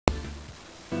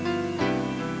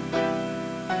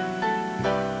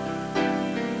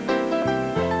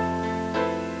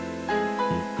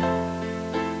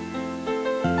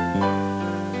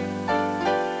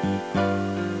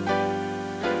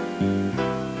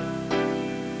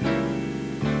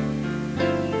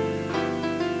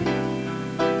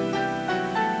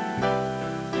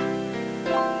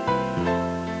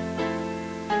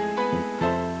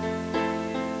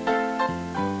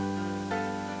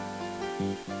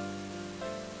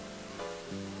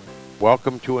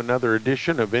Welcome to another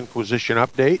edition of Inquisition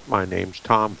Update. My name's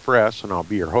Tom Fress, and I'll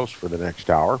be your host for the next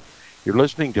hour. You're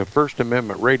listening to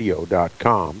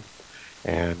FirstAmendmentRadio.com,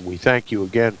 and we thank you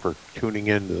again for tuning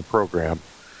in to the program.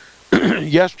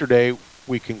 Yesterday,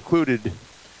 we concluded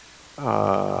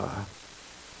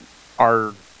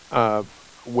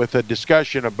with a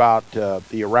discussion about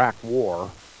the Iraq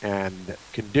War and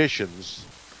conditions,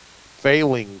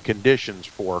 failing conditions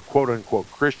for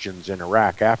quote-unquote Christians in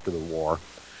Iraq after the war.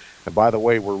 And by the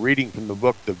way, we're reading from the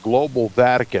book The Global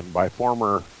Vatican by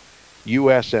former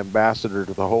U.S. Ambassador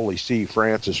to the Holy See,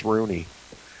 Francis Rooney.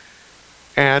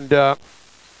 And the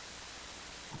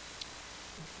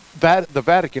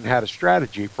Vatican had a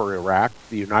strategy for Iraq.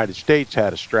 The United States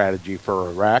had a strategy for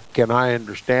Iraq, and I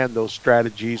understand those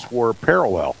strategies were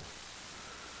parallel.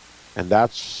 And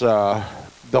that's the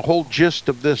whole gist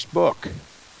of this book,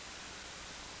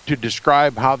 to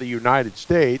describe how the United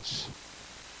States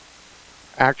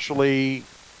actually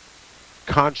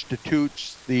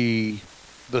constitutes the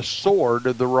sword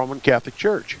of the Roman Catholic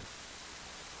Church.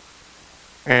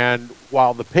 And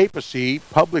while the papacy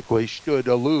publicly stood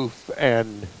aloof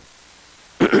and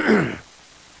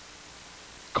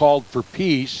called for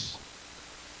peace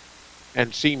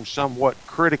and seemed somewhat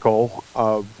critical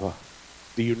of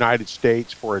the United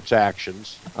States for its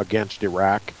actions against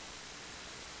Iraq,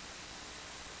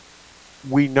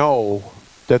 we know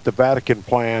that the Vatican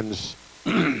plans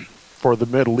for the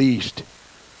Middle East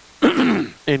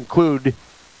include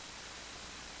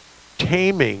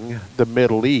taming the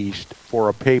Middle East for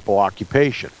a papal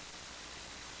occupation.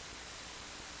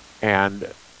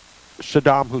 And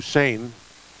Saddam Hussein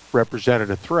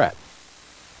represented a threat,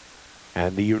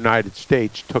 and the United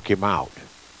States took him out.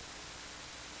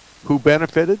 Who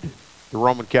benefited? The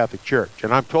Roman Catholic Church.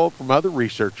 And I'm told from other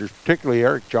researchers, particularly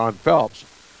Eric John Phelps,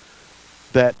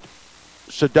 that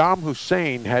Saddam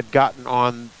Hussein had gotten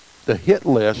on the hit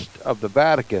list of the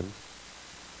Vatican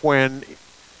when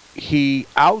he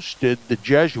ousted the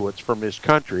Jesuits from his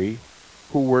country,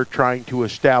 who were trying to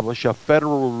establish a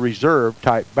Federal Reserve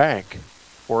type bank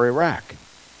for Iraq.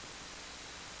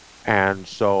 And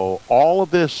so all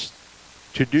of this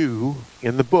to do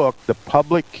in the book, the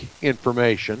public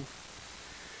information,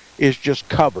 is just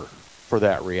cover for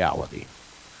that reality.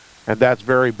 And that's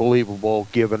very believable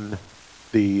given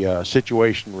the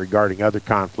situation regarding other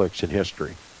conflicts in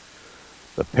history.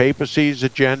 The papacy's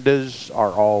agendas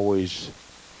are always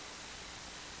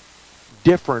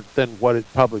different than what it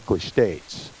publicly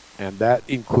states, and that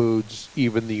includes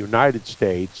even the United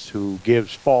States, who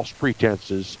gives false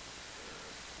pretenses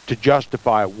to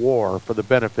justify war for the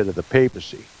benefit of the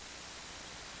papacy.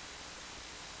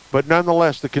 But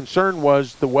nonetheless, the concern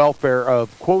was the welfare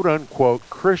of quote-unquote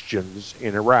Christians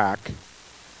in Iraq.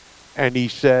 And he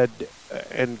said,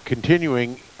 and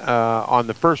continuing on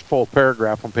the first full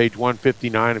paragraph on page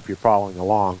 159, if you're following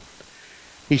along,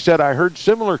 he said, I heard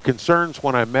similar concerns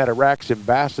when I met Iraq's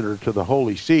ambassador to the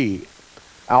Holy See,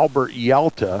 Albert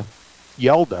Yelda,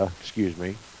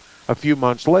 a few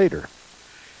months later.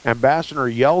 Ambassador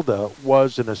Yelda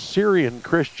was an Assyrian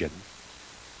Christian,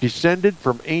 descended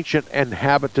from ancient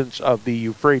inhabitants of the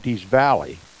Euphrates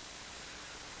Valley.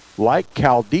 Like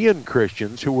Chaldean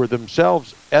Christians, who were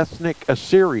themselves ethnic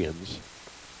Assyrians,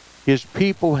 his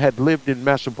people had lived in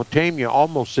Mesopotamia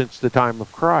almost since the time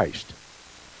of Christ.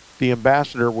 The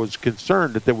ambassador was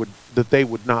concerned that they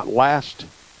would not last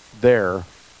there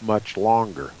much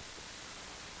longer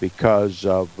because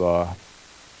of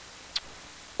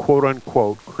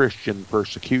quote-unquote Christian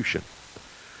persecution.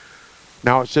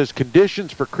 Now it says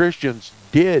conditions for Christians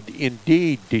did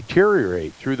indeed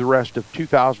deteriorate through the rest of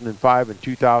 2005 and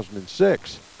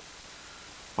 2006.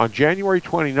 On January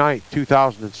 29,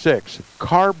 2006,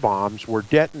 car bombs were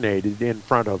detonated in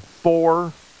front of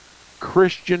 4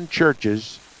 Christian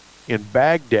churches in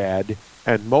Baghdad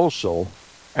and Mosul,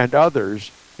 and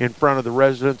others in front of the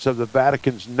residence of the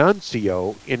Vatican's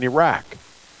nuncio in Iraq.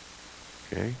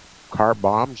 Okay, car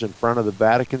bombs in front of the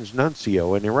Vatican's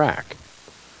nuncio in Iraq.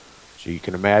 So you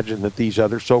can imagine that these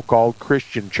other so-called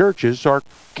Christian churches are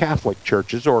Catholic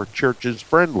churches, or churches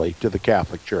friendly to the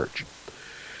Catholic Church.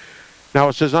 Now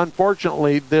it says,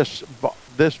 unfortunately, this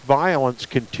violence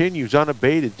continues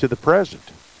unabated to the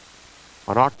present.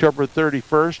 On October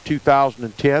 31st,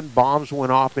 2010, bombs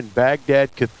went off in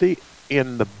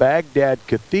the Baghdad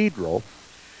Cathedral,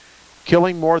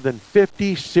 killing more than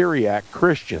 50 Syriac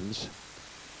Christians,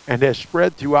 and has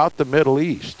spread throughout the Middle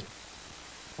East.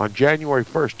 On January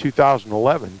 1st,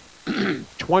 2011,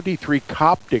 23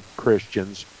 Coptic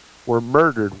Christians were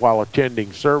murdered while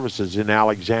attending services in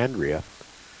Alexandria.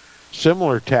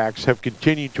 Similar attacks have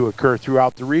continued to occur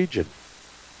throughout the region.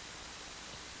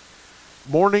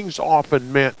 Mornings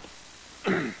often meant,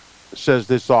 says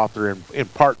this author in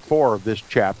part 4 of this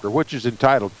chapter, which is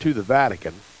entitled To the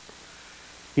Vatican.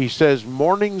 He says,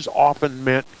 mornings often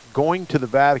meant going to the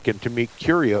Vatican to meet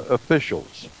curia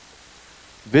officials.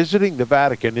 Visiting the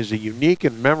Vatican is a unique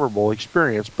and memorable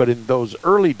experience, but in those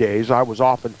early days I was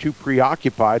often too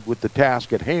preoccupied with the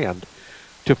task at hand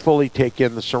to fully take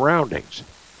in the surroundings.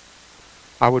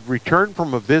 I would return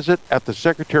from a visit at the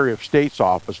Secretary of State's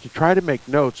office to try to make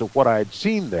notes of what I had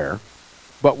seen there,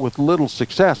 but with little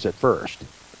success at first.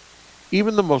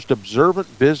 Even the most observant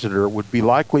visitor would be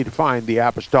likely to find the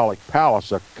Apostolic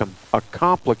Palace a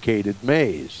complicated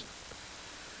maze.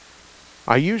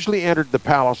 I usually entered the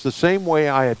palace the same way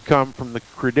I had come from the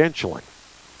credentialing,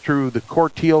 through the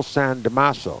Cortile San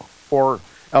Damaso, or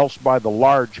else by the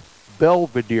large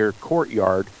Belvedere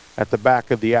courtyard at the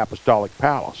back of the Apostolic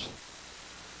Palace.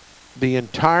 The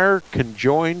entire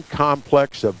conjoined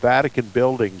complex of Vatican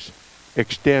buildings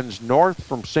extends north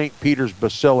from St. Peter's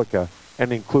Basilica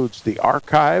and includes the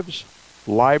archives,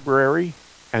 library,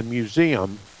 and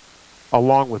museum,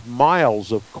 along with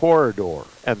miles of corridor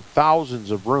and thousands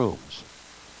of rooms.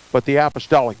 But the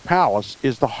Apostolic Palace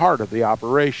is the heart of the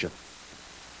operation.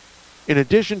 In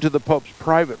addition to the Pope's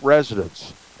private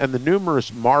residence and the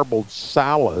numerous marbled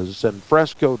salas and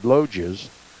frescoed loggias,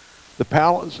 the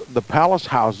palace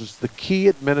houses the key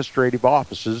administrative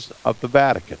offices of the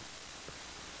Vatican.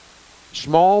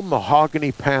 Small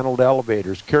mahogany-paneled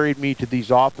elevators carried me to these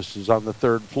offices on the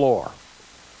 3rd floor.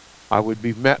 I would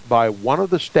be met by one of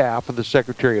the staff of the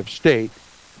Secretary of State,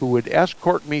 who would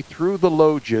escort me through the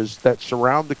loggias that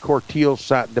surround the Cortile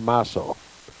San Damaso,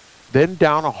 then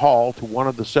down a hall to one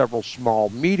of the several small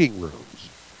meeting rooms.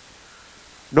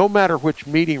 No matter which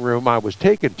meeting room I was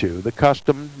taken to, the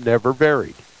custom never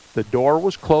varied. The door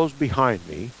was closed behind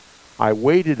me. I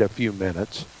waited a few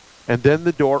minutes, and then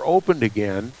the door opened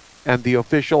again, and the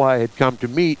official I had come to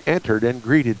meet entered and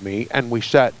greeted me, and we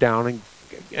sat down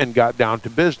and got down to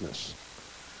business.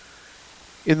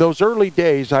 In those early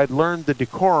days, I'd learned the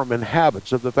decorum and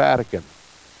habits of the Vatican.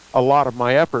 A lot of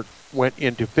my effort went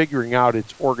into figuring out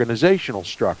its organizational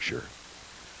structure.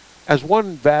 As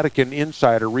one Vatican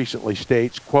insider recently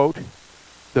states, quote,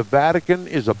 "The Vatican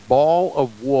is a ball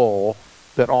of wool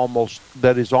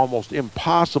that is almost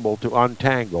impossible to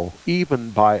untangle,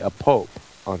 even by a pope,"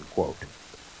 unquote.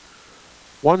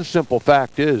 One simple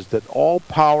fact is that all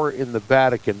power in the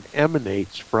Vatican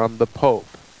emanates from the Pope.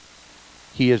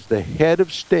 He is the head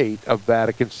of state of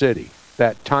Vatican City,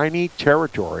 that tiny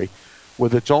territory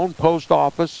with its own post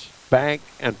office, bank,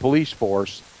 and police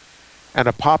force, and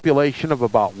a population of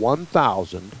about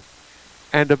 1,000,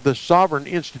 and of the sovereign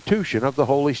institution of the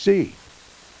Holy See.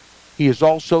 He is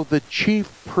also the chief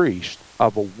priest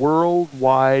of a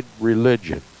worldwide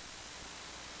religion.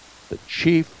 The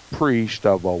chief priest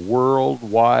of a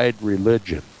worldwide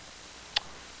religion.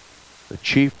 The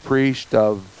chief priest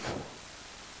of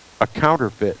a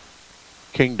counterfeit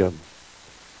kingdom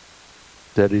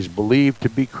that is believed to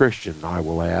be Christian, I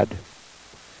will add.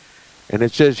 And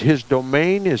it says, his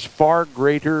domain is far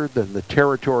greater than the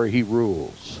territory he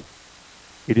rules.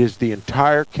 It is the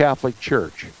entire Catholic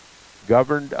Church,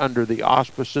 governed under the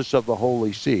auspices of the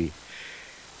Holy See.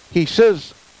 He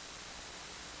says,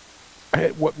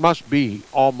 what must be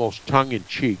almost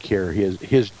tongue-in-cheek here,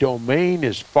 his domain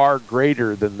is far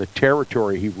greater than the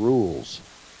territory he rules.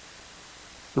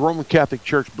 The Roman Catholic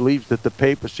Church believes that the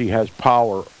papacy has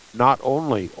power not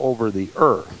only over the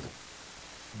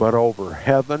earth, but over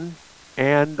heaven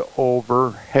and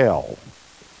over hell.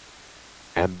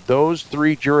 And those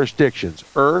three jurisdictions,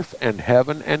 earth and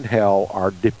heaven and hell,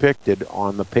 are depicted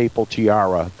on the papal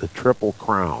tiara, the Triple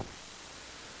Crown.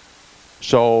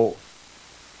 So,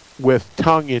 with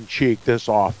tongue-in-cheek, this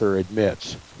author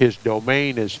admits his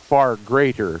domain is far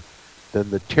greater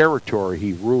than the territory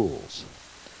he rules.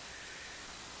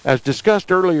 As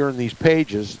discussed earlier in these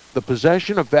pages, the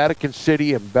possession of Vatican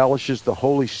City embellishes the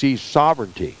Holy See's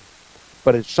sovereignty,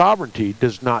 but its sovereignty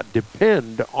does not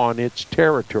depend on its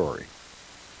territory.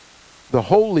 The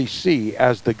Holy See,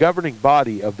 as the governing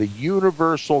body of the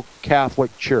universal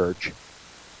Catholic Church,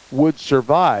 would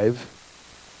survive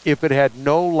if it had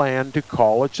no land to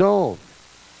call its own.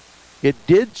 It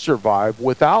did survive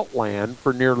without land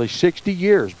for nearly 60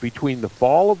 years between the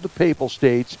fall of the Papal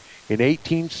States in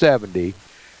 1870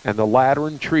 and the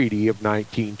Lateran Treaty of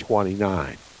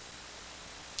 1929.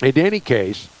 In any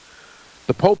case,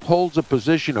 the Pope holds a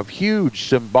position of huge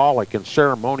symbolic and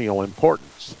ceremonial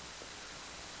importance.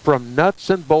 From nuts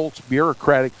and bolts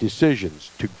bureaucratic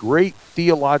decisions to great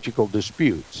theological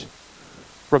disputes,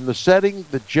 from the setting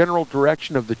the general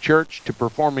direction of the Church to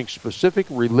performing specific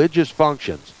religious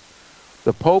functions,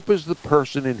 The Pope is the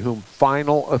person in whom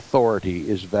final authority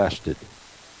is vested.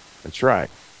 That's right.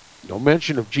 No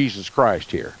mention of Jesus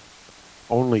Christ here.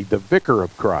 Only the Vicar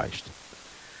of Christ.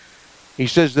 He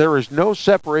says there is no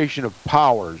separation of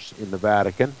powers in the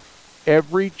Vatican.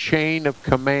 Every chain of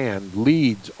command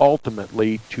leads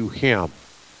ultimately to him,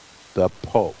 the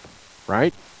Pope,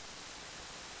 right?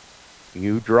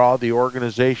 You draw the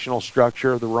organizational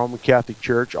structure of the Roman Catholic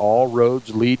Church, all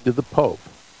roads lead to the Pope.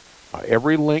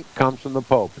 Every link comes from the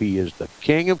Pope. He is the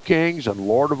King of Kings and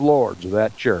Lord of Lords of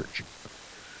that church.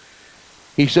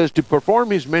 He says to perform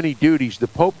his many duties, the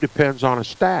Pope depends on a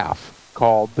staff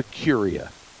called the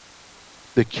Curia.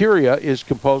 The Curia is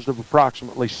composed of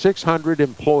approximately 600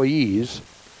 employees,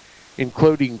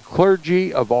 including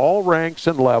clergy of all ranks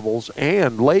and levels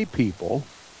and lay people,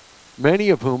 many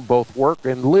of whom both work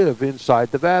and live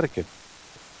inside the Vatican.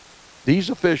 These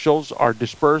officials are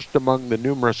dispersed among the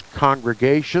numerous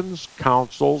congregations,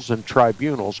 councils, and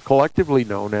tribunals, collectively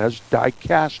known as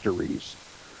dicasteries,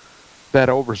 that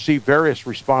oversee various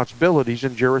responsibilities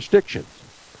and jurisdictions.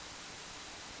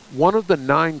 One of the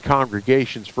 9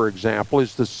 congregations, for example,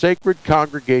 is the Sacred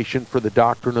Congregation for the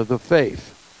Doctrine of the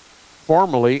Faith,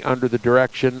 formerly under the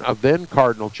direction of then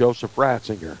Cardinal Joseph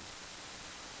Ratzinger.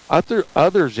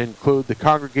 Others include the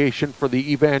Congregation for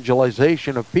the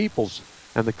Evangelization of Peoples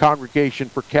and the Congregation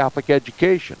for Catholic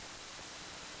Education.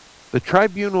 The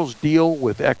tribunals deal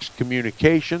with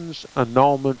excommunications,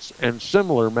 annulments, and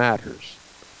similar matters.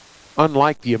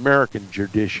 Unlike the American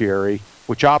judiciary,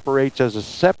 which operates as a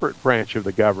separate branch of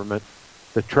the government,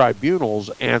 the tribunals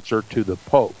answer to the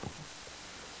Pope.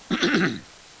 The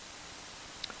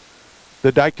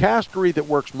dicastery that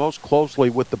works most closely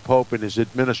with the Pope in his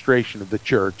administration of the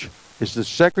Church is the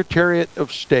Secretariat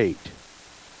of State.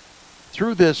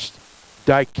 Through this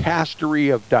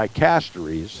dicastery of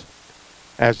dicasteries,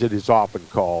 as it is often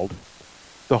called,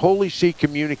 the Holy See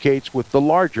communicates with the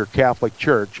larger Catholic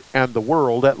Church and the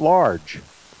world at large.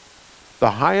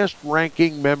 The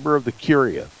highest-ranking member of the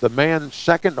Curia, the man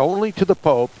second only to the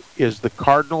Pope, is the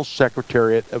Cardinal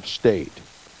Secretariat of State.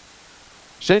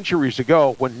 Centuries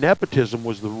ago, when nepotism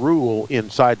was the rule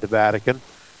inside the Vatican,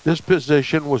 this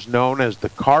position was known as the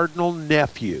Cardinal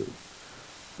Nephew.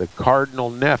 The Cardinal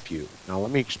Nephew. Now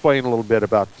let me explain a little bit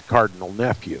about the Cardinal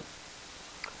Nephew.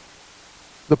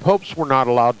 The popes were not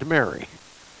allowed to marry,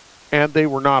 and they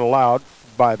were not allowed,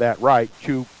 by that right,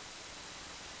 to,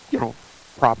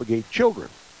 propagate children.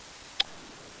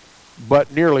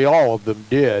 But nearly all of them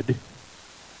did.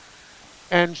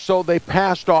 And so they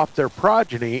passed off their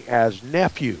progeny as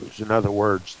nephews. In other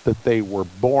words, that they were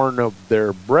born of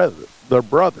their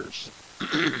brothers.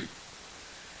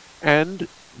 And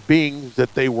being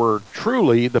that they were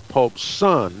truly the Pope's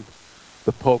son,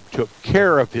 the Pope took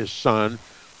care of his son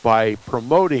by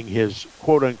promoting his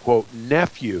quote-unquote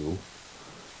nephew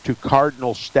to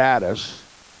cardinal status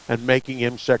and making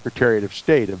him Secretary of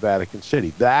State of Vatican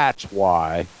City. That's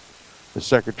why the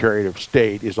Secretary of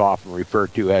State is often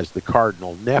referred to as the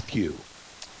Cardinal Nephew.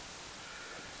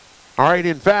 All right,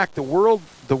 in fact,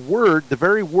 the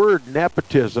very word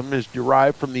nepotism is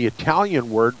derived from the Italian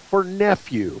word for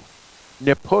nephew,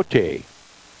 nepote,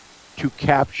 to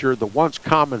capture the once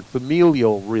common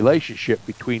familial relationship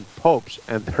between popes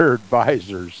and their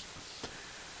advisors.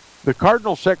 The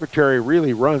Cardinal Secretary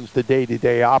really runs the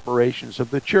day-to-day operations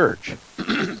of the Church,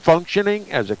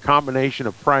 functioning as a combination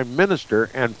of Prime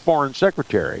Minister and Foreign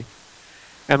Secretary,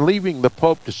 and leaving the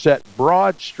Pope to set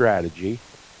broad strategy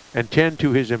and tend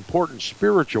to his important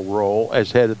spiritual role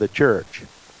as head of the Church.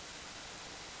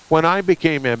 When I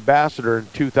became ambassador in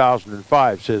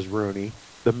 2005, says Rooney,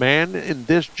 the man in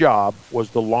this job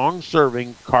was the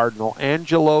long-serving Cardinal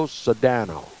Angelo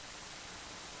Sodano.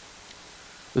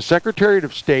 The Secretariat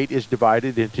of State is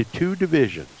divided into 2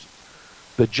 divisions.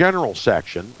 The General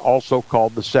Section, also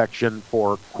called the Section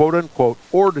for quote-unquote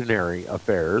ordinary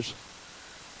affairs,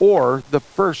 or the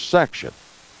First Section,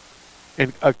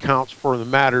 and accounts for the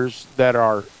matters that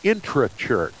are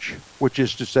intra-church, which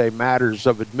is to say matters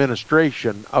of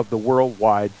administration of the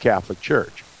worldwide Catholic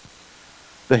Church.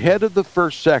 The head of the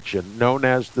First Section, known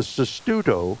as the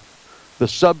Sostituto, the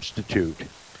substitute,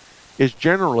 is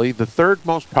generally the third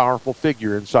most powerful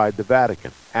figure inside the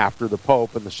Vatican, after the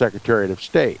Pope and the Secretariat of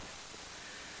State.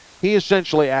 He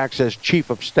essentially acts as Chief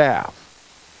of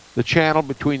Staff, the channel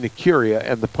between the Curia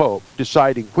and the Pope,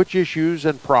 deciding which issues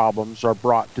and problems are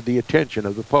brought to the attention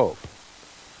of the Pope.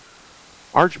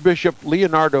 Archbishop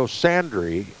Leonardo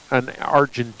Sandri, an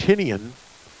Argentinian,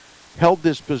 held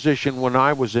this position when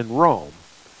I was in Rome,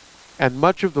 and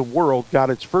much of the world got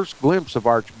its first glimpse of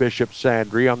Archbishop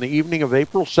Sandri on the evening of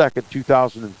April 2nd,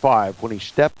 2005, when he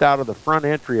stepped out of the front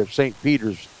entry of St.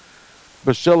 Peter's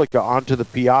basilica onto the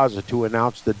piazza to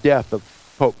announce the death of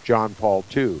Pope John Paul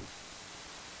II.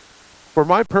 For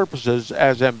my purposes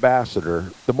as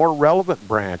ambassador, the more relevant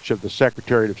branch of the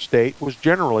Secretariat of State was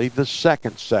generally the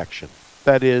second section,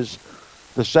 that is,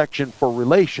 the section for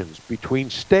relations between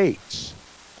states,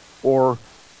 or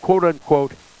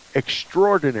quote-unquote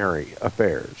extraordinary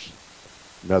affairs.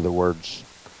 In other words,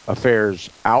 affairs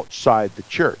outside the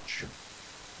church,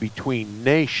 between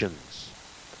nations.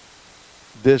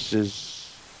 This is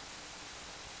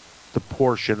the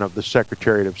portion of the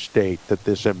Secretariat of State that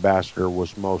this ambassador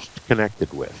was most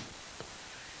connected with.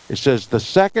 It says the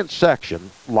second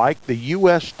section, like the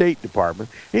U.S. State Department,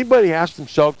 anybody ask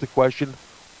themselves the question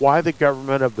why the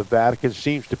government of the Vatican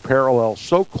seems to parallel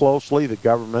so closely the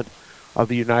government of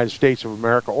the United States of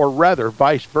America, or rather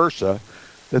vice versa,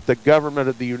 that the government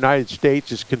of the United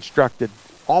States is constructed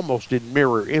almost in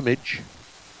mirror image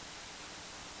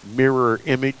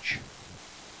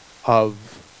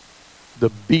of the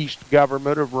beast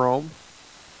government of Rome?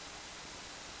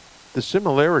 The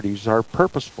similarities are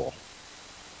purposeful.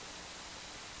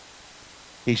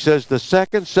 He says the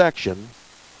second section,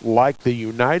 like the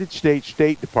United States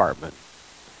State Department,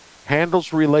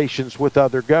 handles relations with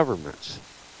other governments.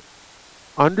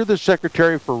 Under the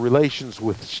Secretary for Relations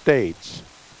with States,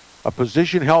 a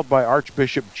position held by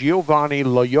Archbishop Giovanni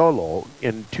Loyola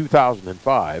in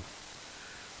 2005,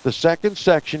 the second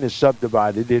section is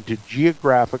subdivided into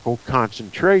geographical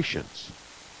concentrations.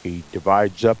 He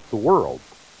divides up the world,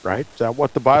 right? Is that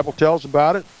what the Bible tells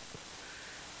about it?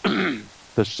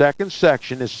 The second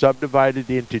section is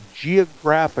subdivided into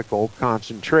geographical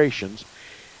concentrations,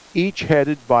 each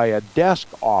headed by a desk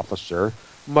officer,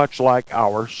 much like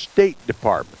our State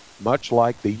Department, much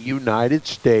like the United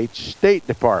States State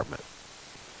Department.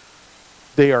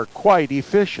 They are quite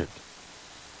efficient.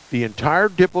 The entire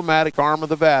diplomatic arm of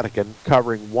the Vatican,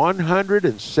 covering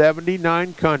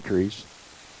 179 countries,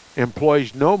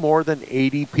 employs no more than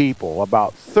 80 people.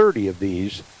 About 30 of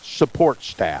these support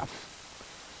staff.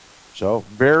 So,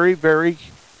 very, very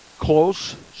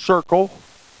close circle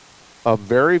of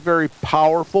very, very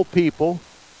powerful people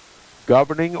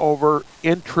governing over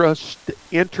interstate,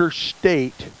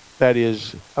 that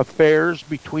is, affairs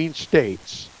between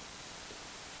states,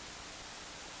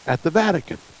 at the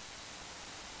Vatican.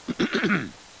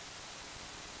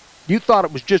 You thought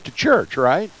it was just a church,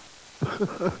 right?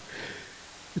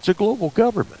 It's a global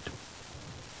government.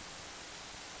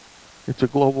 It's a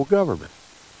global government.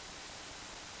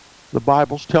 The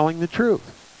Bible's telling the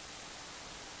truth.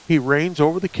 He reigns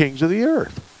over the kings of the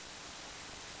earth.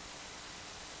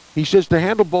 He says to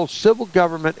handle both civil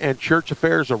government and church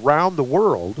affairs around the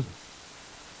world,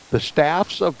 the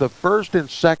staffs of the first and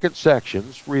second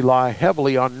sections rely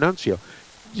heavily on nuncio.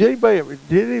 Did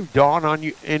it dawn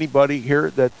on anybody here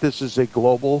that this is a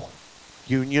global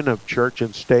union of church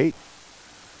and state?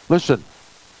 Listen,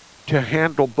 to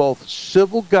handle both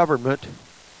civil government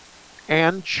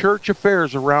and church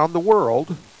affairs around the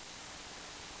world,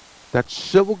 that's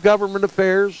civil government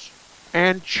affairs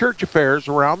and church affairs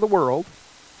around the world,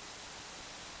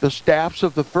 the staffs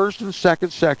of the first and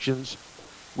second sections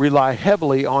rely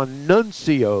heavily on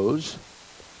nuncios,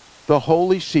 the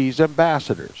Holy See's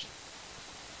ambassadors.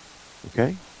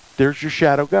 Okay? There's your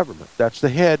shadow government. That's the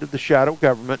head of the shadow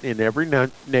government in every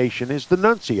nation is the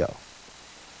nuncio.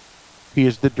 He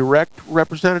is the direct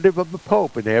representative of the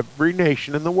Pope in every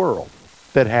nation in the world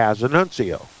that has a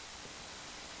nuncio.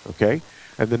 Okay?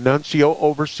 And the nuncio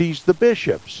oversees the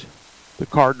bishops, the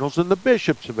cardinals and the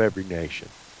bishops of every nation.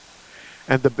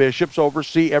 And the bishops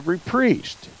oversee every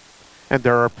priest. And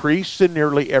there are priests in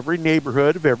nearly every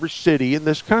neighborhood of every city in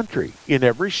this country, in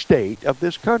every state of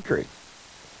this country.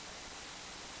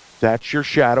 That's your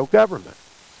shadow government.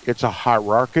 It's a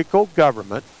hierarchical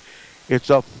government. It's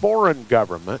a foreign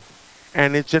government.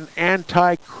 And it's an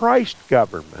anti-Christ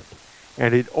government.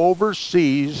 And it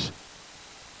oversees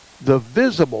the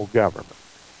visible government,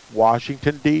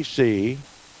 Washington, D.C.,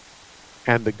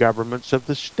 and the governments of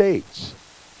the states.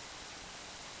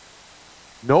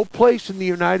 No place in the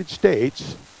United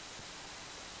States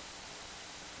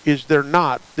is there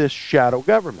not this shadow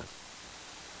government.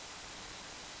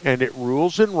 And it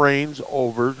rules and reigns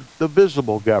over the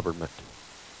visible government.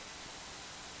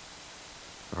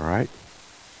 All right?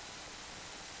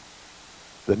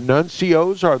 The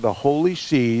nuncios are the Holy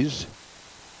See's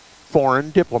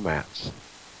foreign diplomats,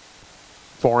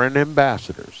 foreign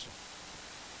ambassadors.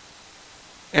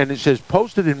 And it says,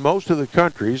 posted in most of the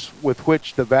countries with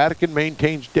which the Vatican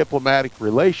maintains diplomatic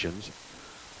relations,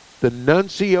 the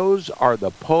nuncios are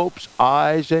the Pope's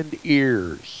eyes and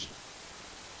ears.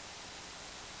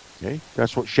 Okay?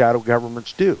 That's what shadow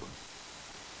governments do.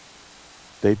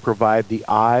 They provide the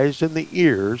eyes and the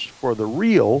ears for the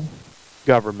real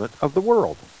government of the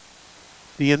world,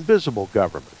 the invisible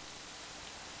government.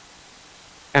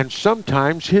 And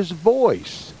sometimes his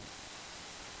voice.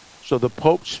 So the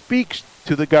Pope speaks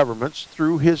to the governments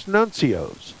through his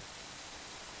nuncios.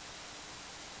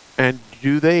 And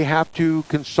do they have to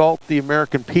consult the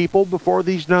American people before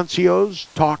these nuncios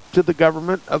talk to the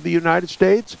government of the United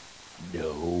States?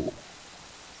 No.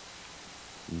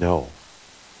 No.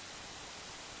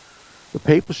 The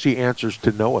papacy answers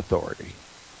to no authority,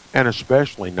 and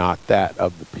especially not that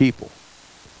of the people.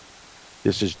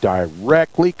 This is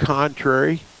directly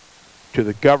contrary to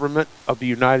the government of the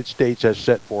United States as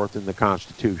set forth in the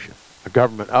Constitution. A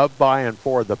government of, by, and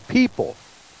for the people,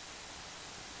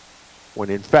 when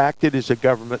in fact it is a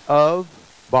government of,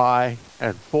 by,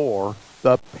 and for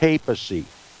the papacy.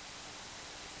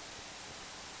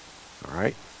 All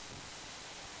right?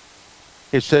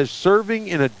 It says, serving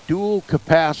in a dual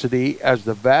capacity as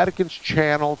the Vatican's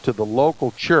channel to the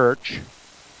local church.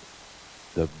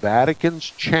 The Vatican's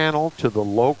channel to the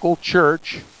local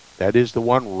church, that is the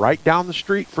one right down the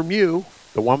street from you,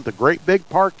 the one with the great big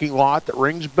parking lot that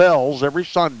rings bells every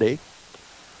Sunday.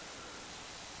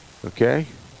 Okay?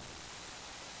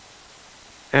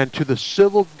 And to the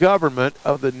civil government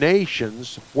of the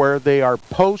nations where they are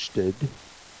posted,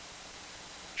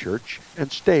 church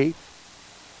and state.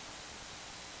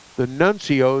 The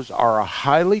nuncios are a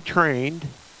highly trained,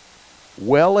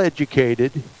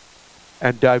 well-educated,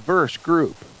 and diverse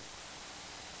group.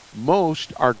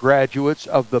 Most are graduates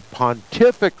of the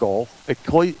Pontifical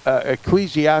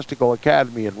Ecclesiastical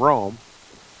Academy in Rome,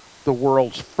 the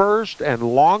world's first and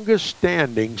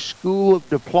longest-standing school of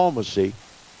diplomacy,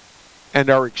 and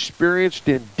are experienced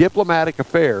in diplomatic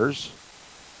affairs,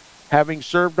 having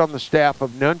served on the staff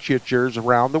of nunciatures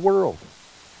around the world.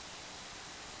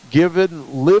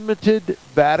 Given limited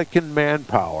Vatican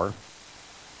manpower,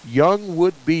 young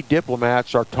would-be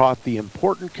diplomats are taught the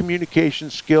important communication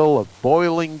skill of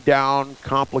boiling down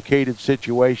complicated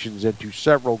situations into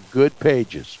several good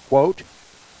pages. Quote,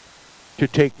 to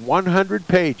take 100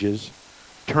 pages,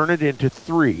 turn it into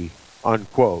 3,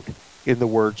 unquote, in the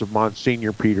words of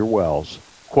Monsignor Peter Wells.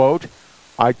 Quote,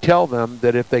 I tell them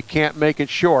that if they can't make it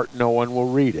short, no one will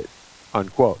read it,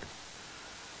 unquote.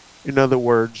 In other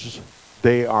words,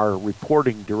 they are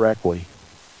reporting directly.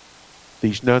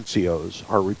 These nuncios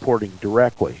are reporting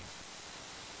directly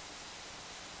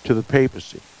to the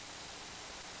papacy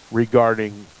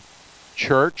regarding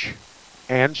church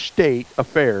and state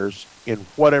affairs in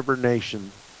whatever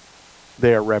nation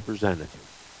they are represented.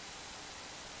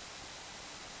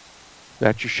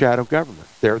 That's your shadow government.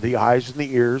 They're the eyes and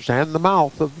the ears and the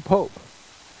mouth of the Pope.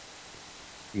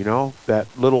 You know, that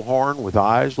little horn with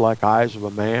eyes like eyes of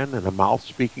a man and a mouth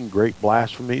speaking great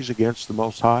blasphemies against the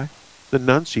Most High. The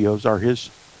nuncios are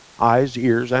his eyes,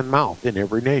 ears, and mouth in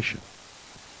every nation.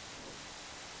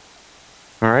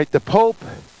 All right, the Pope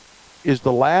is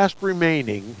the last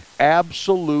remaining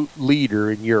absolute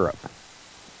leader in Europe.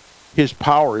 His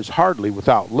power is hardly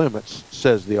without limits,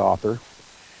 says the author.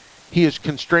 He is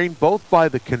constrained both by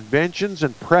the conventions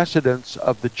and precedents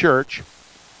of the Church,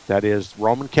 that is,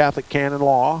 Roman Catholic canon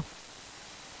law,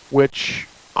 which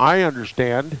I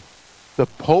understand the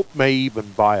Pope may even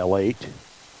violate.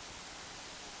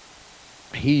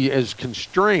 He is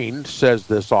constrained, says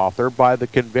this author, by the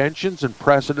conventions and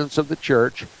precedents of the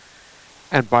Church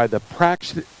and by the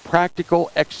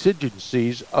practical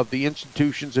exigencies of the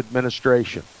institution's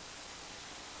administration.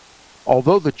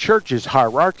 Although the Church is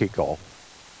hierarchical,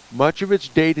 much of its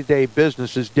day-to-day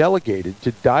business is delegated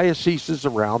to dioceses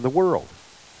around the world.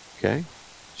 Okay?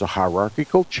 It's a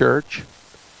hierarchical church,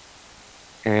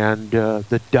 and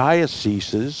the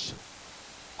dioceses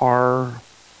are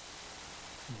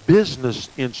business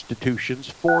institutions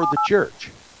for the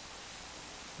church.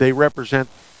 They represent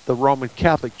the Roman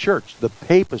Catholic Church, the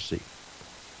papacy.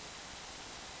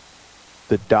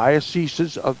 The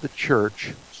dioceses of the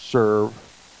church serve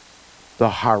the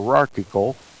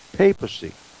hierarchical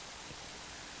papacy.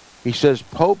 He says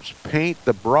popes paint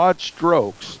the broad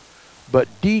strokes,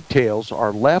 but details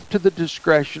are left to the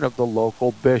discretion of the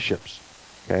local bishops.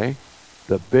 Okay?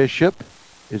 The bishop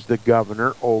is the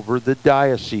governor over the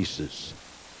dioceses.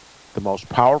 The most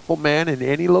powerful man in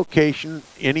any location,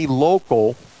 any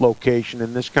local location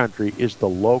in this country is the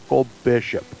local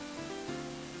bishop.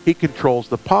 He controls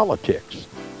the politics.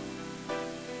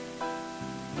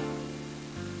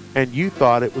 And you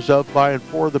thought it was of, by, and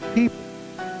for the people.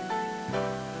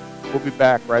 We'll be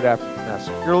back right after the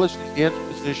message. You're listening to the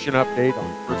Exposition Update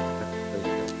on First Amendment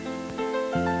Radio.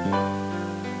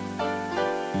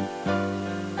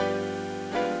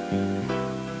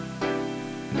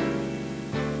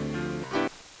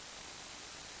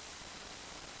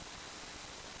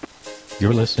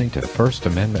 You're listening to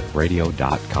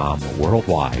FirstAmendmentRadio.com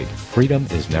worldwide. Freedom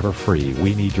is never free.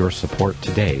 We need your support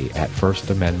today at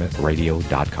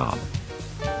FirstAmendmentRadio.com.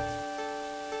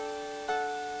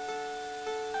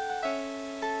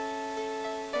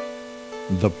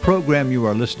 The program you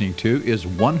are listening to is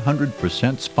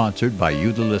 100% sponsored by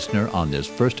you, the listener, on this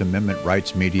First Amendment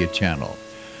Rights Media channel.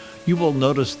 You will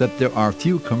notice that there are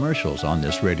few commercials on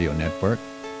this radio network.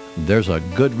 There's a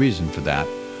good reason for that.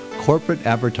 Corporate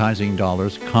advertising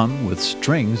dollars come with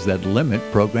strings that limit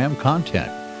program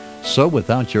content. So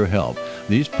without your help,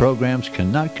 these programs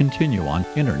cannot continue on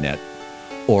internet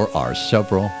or our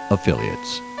several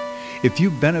affiliates. If you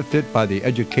benefit by the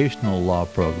educational law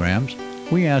programs,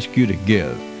 we ask you to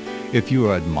give. If you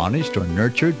are admonished or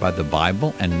nurtured by the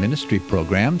Bible and ministry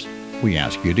programs, we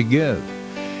ask you to give.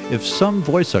 If some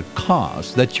voice a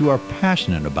cause that you are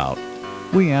passionate about,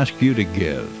 we ask you to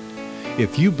give.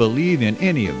 If you believe in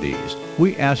any of these,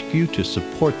 we ask you to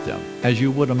support them as you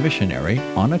would a missionary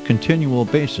on a continual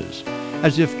basis,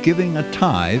 as if giving a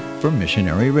tithe for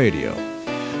missionary radio.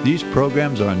 These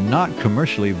programs are not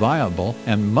commercially viable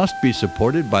and must be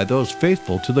supported by those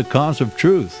faithful to the cause of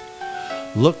truth.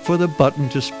 Look for the button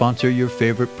to sponsor your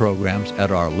favorite programs at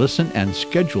our listen and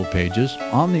schedule pages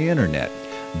on the internet.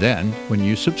 Then, when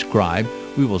you subscribe,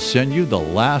 we will send you the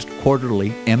last quarterly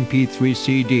MP3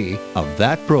 CD of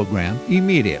that program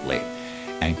immediately,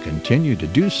 and continue to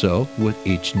do so with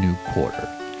each new quarter.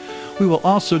 We will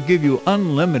also give you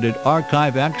unlimited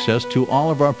archive access to all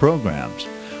of our programs.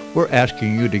 We're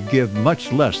asking you to give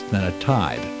much less than a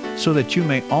tithe, so that you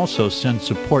may also send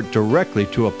support directly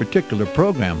to a particular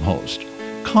program host,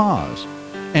 cause,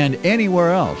 and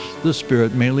anywhere else the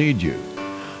Spirit may lead you.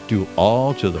 Do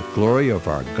all to the glory of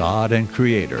our God and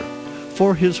Creator,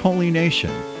 for His holy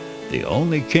nation, the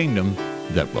only kingdom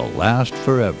that will last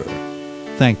forever.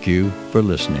 Thank you for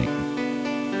listening.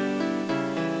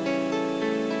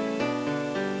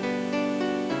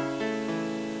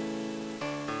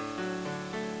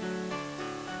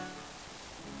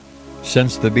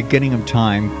 Since the beginning of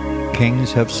time,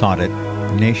 kings have sought it,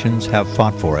 nations have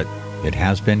fought for it. It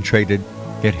has been traded,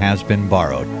 it has been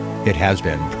borrowed, it has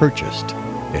been purchased,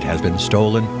 it has been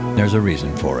stolen. There's a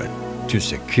reason for it. To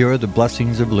secure the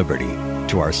blessings of liberty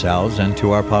to ourselves and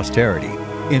to our posterity.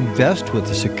 Invest with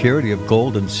the security of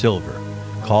gold and silver.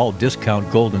 Call Discount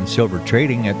Gold and Silver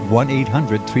Trading at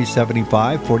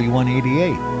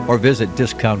 1-800-375-4188 or visit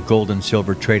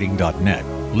discountgoldandsilvertrading.net.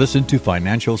 Listen to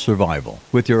Financial Survival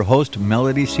with your host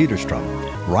Melody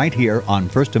Cedarstrom right here on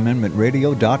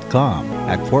FirstAmendmentRadio.com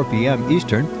at 4 p.m.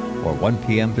 Eastern or 1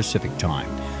 p.m. Pacific Time.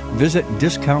 Visit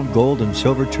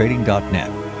discountgoldandsilvertrading.net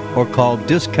or call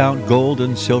Discount Gold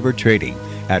and Silver Trading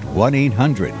at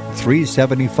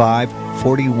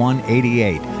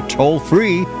 1-800-375-4188. Toll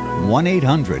free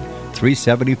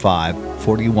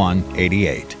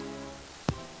 1-800-375-4188.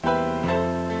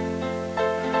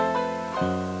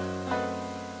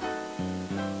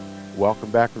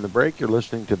 Welcome back from the break. You're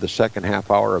listening to the second half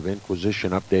hour of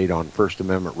Inquisition Update on First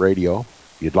Amendment Radio.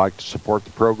 If you'd like to support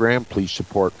the program, please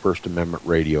support First Amendment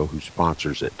Radio, who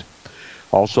sponsors it.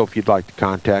 Also, if you'd like to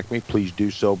contact me, please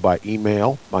do so by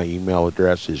email. My email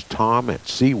address is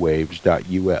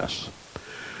tom@cwaves.us.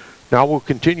 Now we'll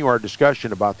continue our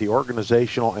discussion about the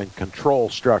organizational and control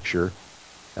structure.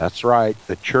 That's right,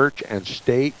 the church and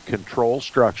state control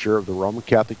structure of the Roman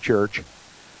Catholic Church.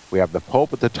 We have the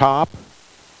Pope at the top,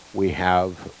 we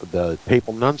have the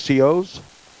papal nuncios,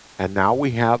 and now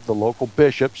we have the local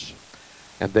bishops,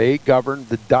 and they govern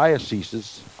the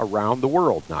dioceses around the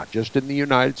world, not just in the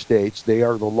United States. They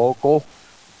are the local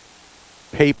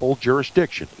papal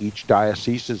jurisdiction. Each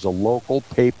diocese is a local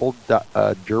papal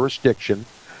jurisdiction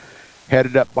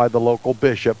headed up by the local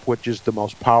bishop, which is the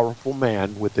most powerful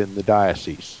man within the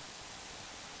diocese.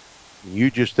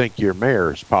 You just think your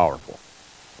mayor is powerful.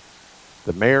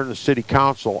 The mayor and the city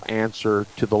council answer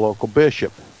to the local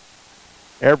bishop.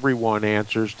 Everyone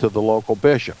answers to the local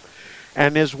bishop.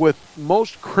 And as with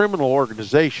most criminal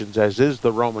organizations, as is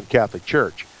the Roman Catholic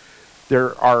Church,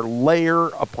 there are layer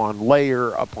upon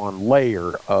layer upon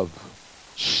layer of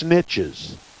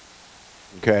snitches.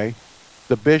 Okay?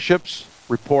 The bishops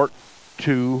report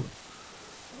to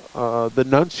the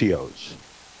nuncios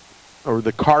or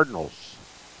the cardinals,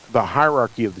 the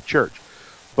hierarchy of the church.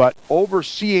 But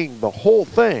overseeing the whole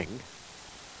thing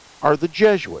are the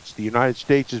Jesuits. The United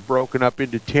States is broken up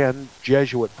into 10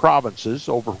 Jesuit provinces,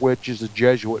 over which is a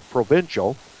Jesuit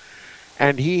provincial,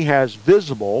 and he has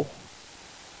visible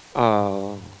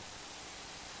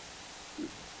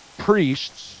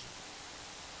priests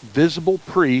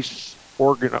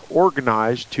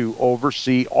organized to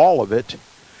oversee all of it.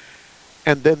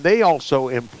 And then they also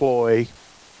employ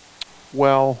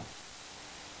Well,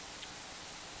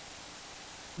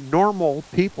 normal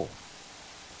people,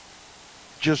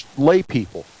 just lay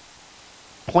people,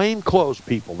 plainclothes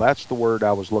people, that's the word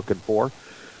I was looking for.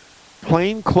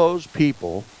 Plainclothes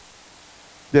people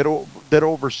that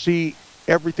oversee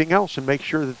everything else and make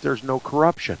sure that there's no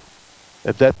corruption.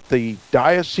 That the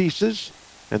dioceses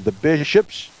and the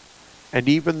bishops and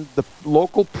even the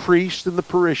local priests and the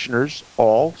parishioners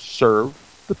all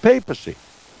serve the papacy.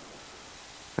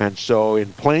 And so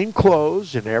in plain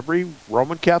clothes, in every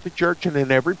Roman Catholic church and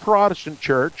in every Protestant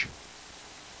church,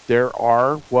 there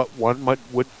are what one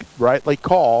would rightly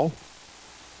call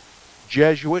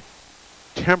Jesuit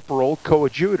temporal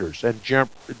coadjutors and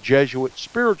Jesuit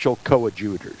spiritual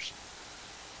coadjutors.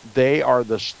 They are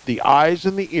the eyes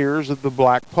and the ears of the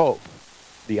Black Pope,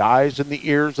 the eyes and the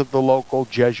ears of the local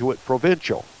Jesuit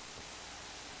provincial.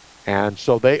 And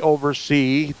so they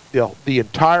oversee the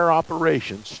entire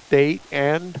operation, state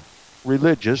and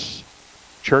religious,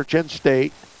 church and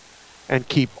state, and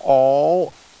keep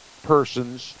all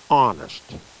persons honest.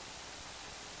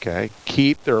 Okay?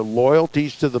 Keep their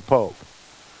loyalties to the Pope.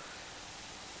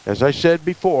 As I said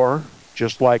before,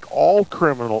 just like all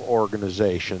criminal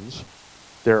organizations,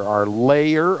 there are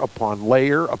layer upon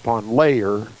layer upon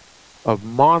layer of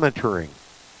monitoring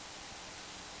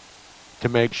to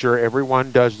make sure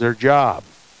everyone does their job.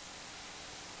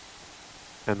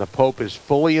 And the Pope is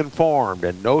fully informed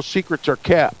and no secrets are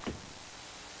kept.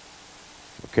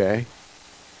 Okay?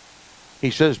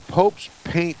 He says popes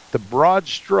paint the broad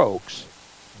strokes,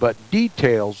 but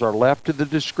details are left to the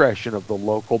discretion of the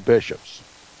local bishops.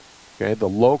 Okay? The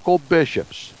local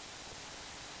bishops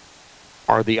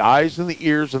are the eyes and the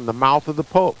ears and the mouth of the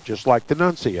Pope, just like the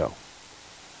nuncio.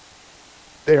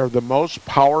 They are the most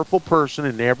powerful person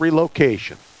in every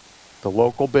location, the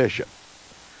local bishop.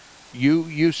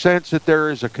 You sense that there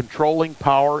is a controlling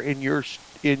power in your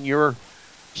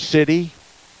city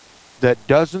that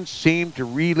doesn't seem to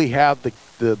really have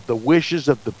the wishes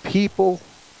of the people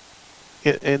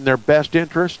in their best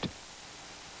interest,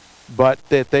 but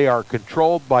that they are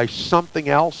controlled by something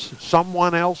else,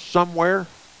 someone else, somewhere.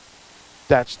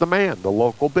 That's the man, the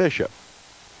local bishop,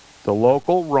 the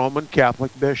local Roman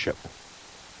Catholic bishop.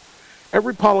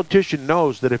 Every politician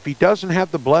knows that if he doesn't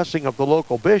have the blessing of the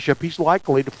local bishop, he's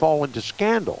likely to fall into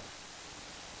scandal.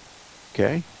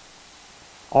 Okay?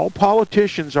 All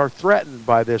politicians are threatened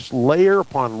by this layer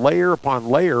upon layer upon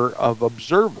layer of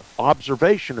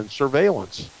observation and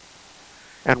surveillance.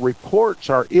 And reports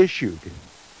are issued.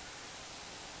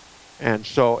 And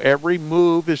so every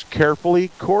move is carefully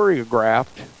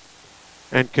choreographed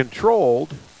and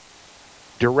controlled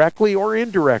directly or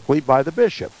indirectly by the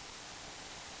bishop.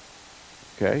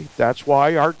 Okay, that's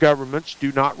why our governments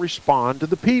do not respond to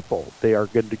the people. They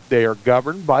are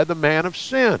governed by the man of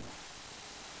sin.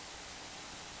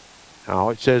 Now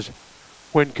it says,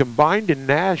 when combined in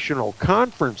national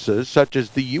conferences, such as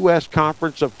the U.S.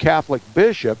 Conference of Catholic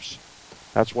Bishops,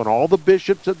 that's when all the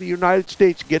bishops of the United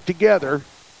States get together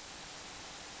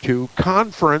to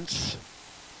conference.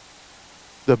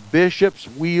 The bishops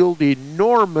wield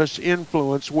enormous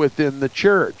influence within the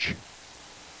church.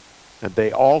 And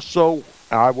they also,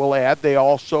 I will add, they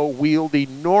also wield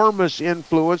enormous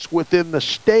influence within the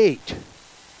state.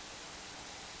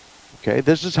 Okay,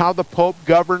 this is how the Pope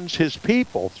governs his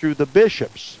people, through the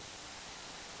bishops.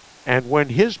 And when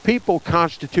his people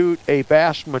constitute a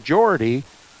vast majority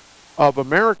of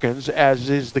Americans, as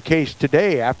is the case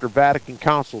today after Vatican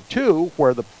Council II,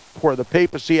 where the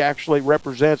papacy actually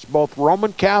represents both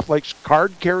Roman Catholics,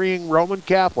 card-carrying Roman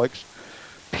Catholics,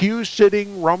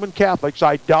 pew-sitting Roman Catholics,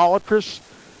 idolatrous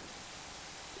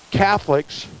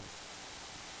Catholics,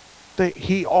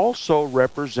 he also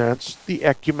represents the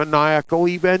ecumenical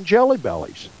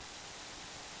evangelibellies.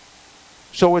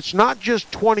 So it's not just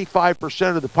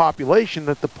 25% of the population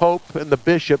that the Pope and the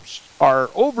bishops are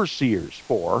overseers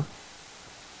for.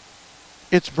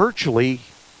 It's virtually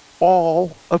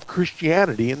all of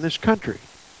Christianity in this country.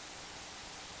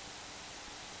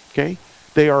 Okay?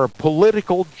 They are a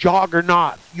political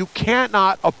juggernaut. You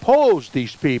cannot oppose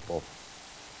these people.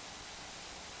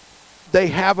 They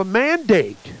have a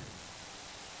mandate.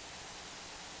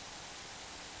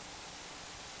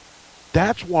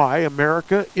 That's why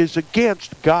America is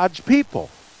against God's people,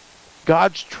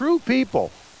 God's true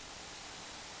people.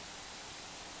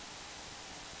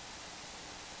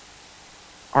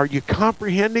 Are you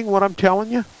comprehending what I'm telling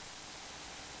you?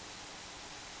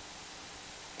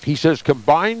 He says,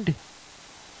 combined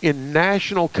in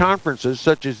national conferences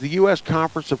such as the U.S.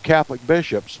 Conference of Catholic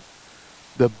Bishops,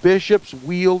 the bishops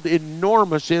wield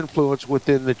enormous influence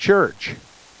within the church.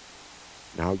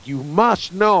 Now, you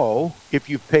must know, if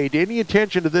you've paid any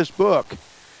attention to this book,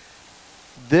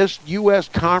 this U.S.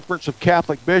 Conference of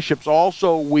Catholic Bishops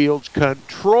also wields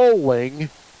controlling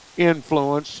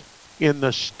influence in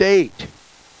the state.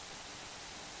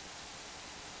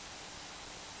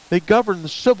 They govern the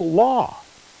civil law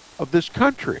of this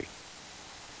country.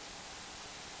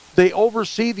 They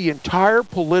oversee the entire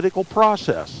political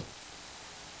process.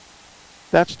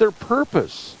 That's their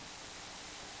purpose.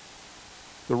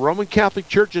 The Roman Catholic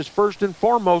Church is first and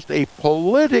foremost a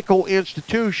political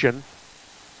institution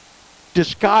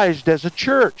disguised as a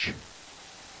church.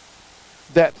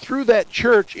 That through that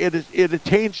church it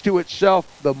attains to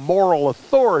itself the moral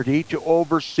authority to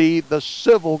oversee the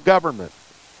civil government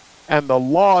and the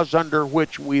laws under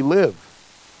which we live.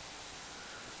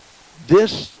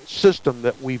 This system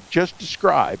that we've just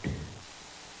described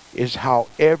is how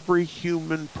every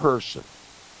human person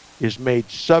is made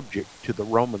subject to the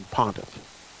Roman Pontiff.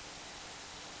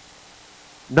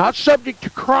 Not subject to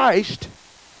Christ,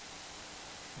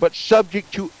 but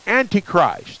subject to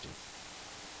Antichrist.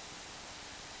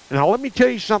 Now let me tell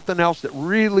you something else that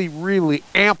really, really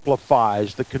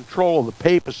amplifies the control of the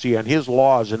papacy and his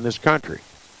laws in this country.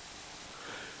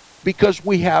 Because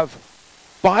we have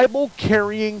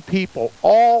Bible-carrying people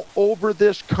all over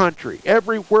this country,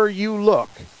 everywhere you look,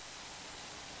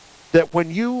 that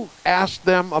when you ask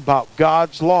them about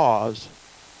God's laws,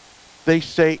 they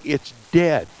say it's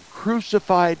dead,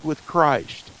 crucified with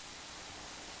Christ.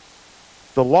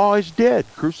 The law is dead,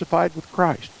 crucified with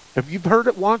Christ. If you've heard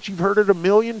it once, you've heard it a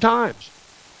million times.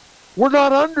 We're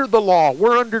not under the law,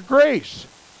 we're under grace.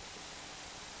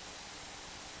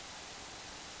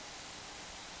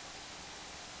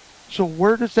 So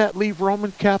where does that leave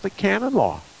Roman Catholic canon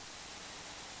law?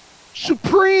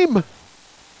 Supreme.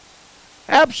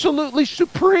 Absolutely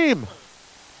supreme.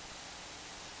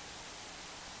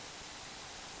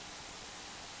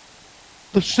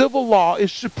 The civil law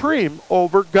is supreme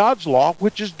over God's law,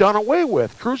 which is done away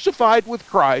with, crucified with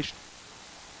Christ,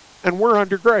 and we're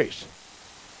under grace.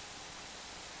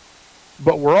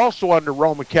 But we're also under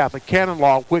Roman Catholic canon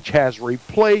law, which has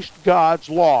replaced God's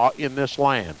law in this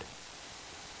land.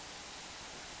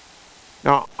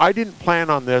 Now, I didn't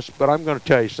plan on this, but I'm going to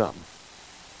tell you something.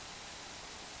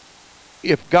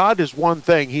 If God is one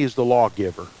thing, he is the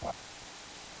lawgiver.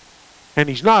 And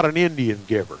he's not an Indian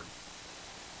giver.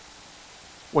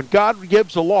 When God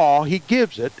gives a law, he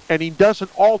gives it, and he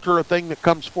doesn't alter a thing that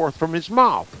comes forth from his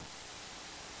mouth.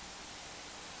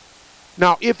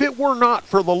 Now, if it were not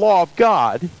for the law of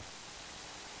God,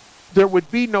 there would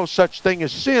be no such thing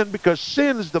as sin, because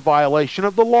sin is the violation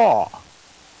of the law.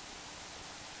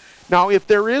 Now, if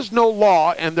there is no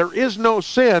law and there is no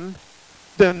sin,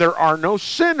 then there are no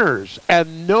sinners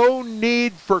and no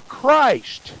need for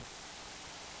Christ.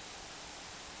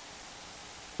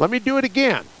 Let me do it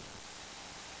again.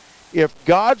 If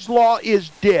God's law is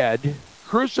dead,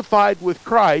 crucified with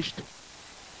Christ,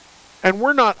 and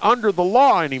we're not under the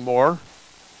law anymore,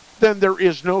 then there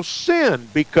is no sin,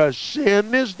 because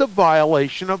sin is the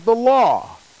violation of the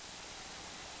law.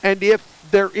 And if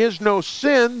there is no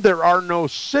sin, there are no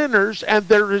sinners, and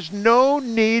there is no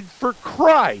need for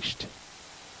Christ.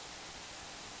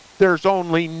 There's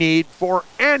only need for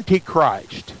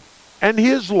Antichrist and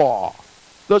his law,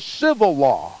 the civil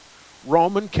law,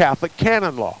 Roman Catholic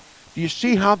canon law. Do you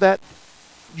see how that...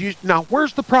 Now,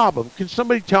 where's the problem? Can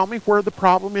somebody tell me where the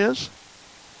problem is?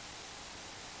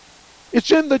 It's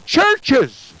in the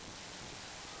churches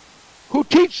who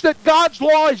teach that God's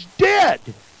law is dead.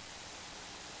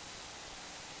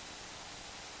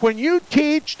 When you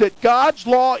teach that God's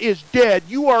law is dead,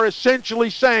 you are essentially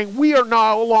saying we are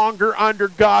no longer under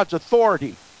God's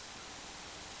authority.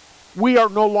 We are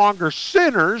no longer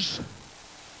sinners,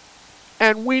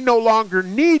 and we no longer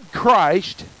need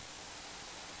Christ,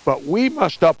 but we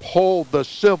must uphold the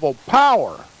civil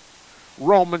power.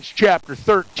 Romans chapter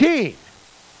 13.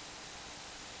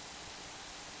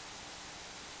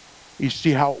 You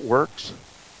see how it works?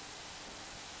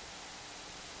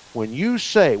 When you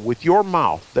say with your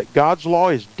mouth that God's law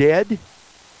is dead,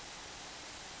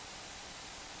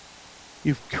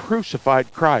 you've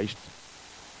crucified Christ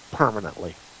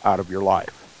permanently out of your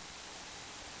life.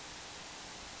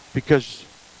 Because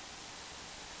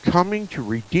coming to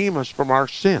redeem us from our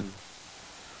sin,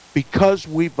 because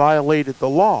we violated the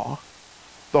law,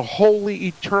 the holy,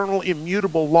 eternal,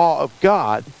 immutable law of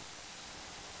God,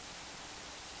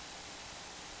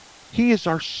 he is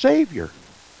our Savior.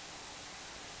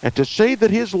 And to say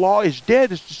that his law is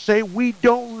dead is to say we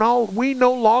no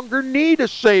longer need a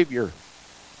Savior.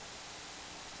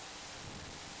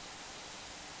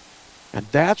 And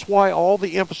that's why all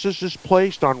the emphasis is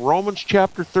placed on Romans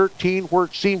chapter 13, where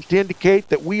it seems to indicate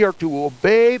that we are to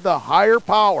obey the higher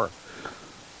power.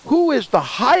 Who is the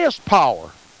highest power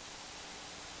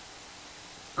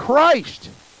Christ.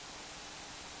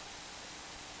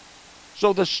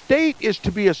 So the state is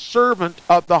to be a servant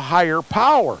of the higher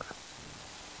power.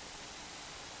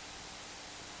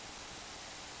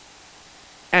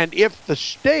 And if the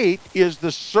state is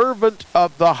the servant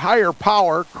of the higher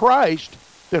power, Christ,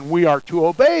 then we are to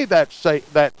obey that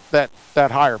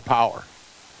higher power.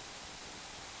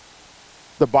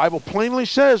 The Bible plainly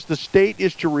says the state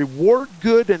is to reward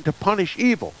good and to punish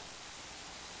evil.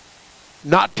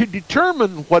 Not to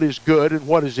determine what is good and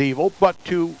what is evil, but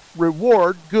to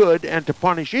reward good and to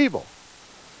punish evil.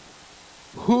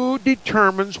 Who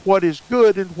determines what is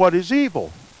good and what is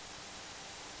evil?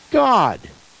 God.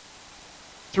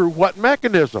 Through what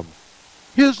mechanism?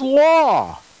 His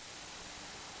law.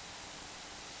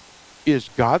 Is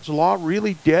God's law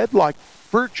really dead, like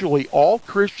virtually all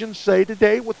Christians say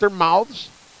today with their mouths?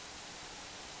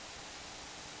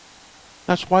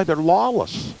 That's why they're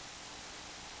lawless.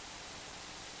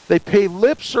 They pay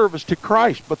lip service to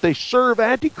Christ, but they serve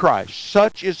Antichrist.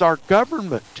 Such is our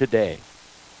government today.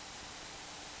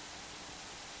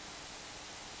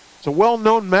 It's a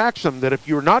well-known maxim that if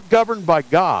you're not governed by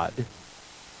God,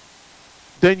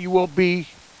 then you will be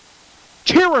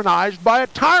tyrannized by a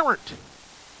tyrant.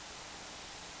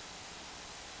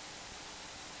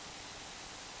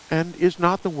 And is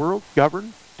not the world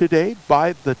governed today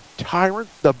by the tyrant,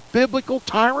 the biblical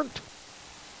tyrant?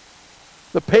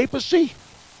 The papacy?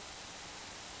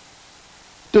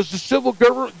 Does the civil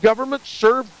government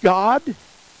serve God?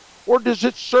 Or does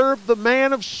it serve the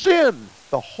man of sin?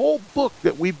 The whole book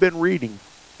that we've been reading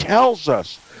tells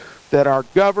us that our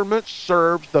government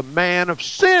serves the man of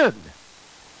sin.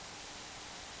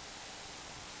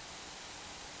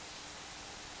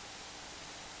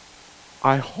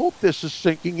 I hope this is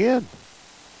sinking in.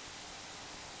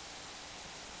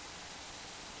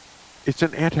 It's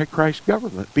an Antichrist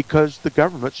government because the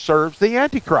government serves the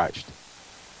Antichrist.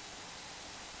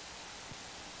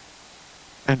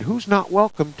 And who's not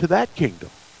welcome to that kingdom?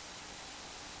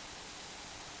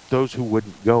 Those who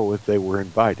wouldn't go if they were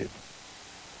invited.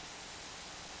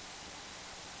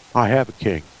 I have a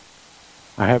king.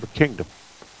 I have a kingdom.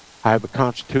 I have a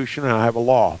constitution and I have a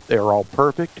law. They are all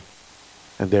perfect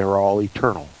and they are all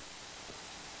eternal.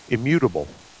 Immutable.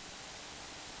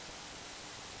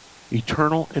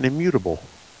 Eternal and immutable.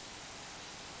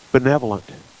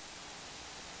 Benevolent.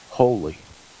 Holy.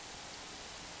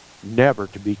 Never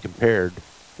to be compared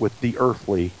with the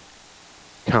earthly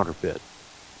counterfeit.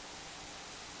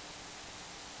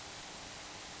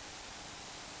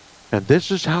 And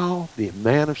this is how the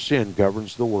man of sin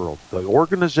governs the world. The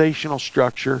organizational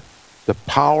structure, the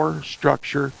power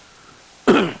structure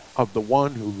of the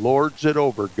one who lords it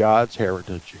over God's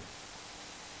heritage.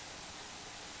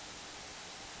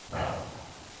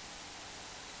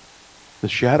 The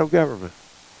shadow government,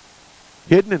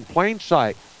 hidden in plain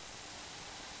sight,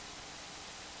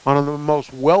 on the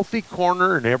most wealthy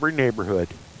corner in every neighborhood,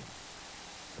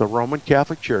 the Roman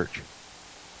Catholic Church,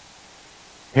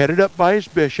 headed up by his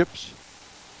bishops,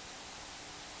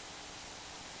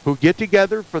 who get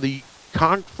together for the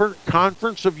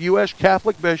Conference of U.S.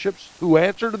 Catholic Bishops, who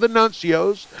answer to the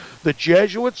nuncios, the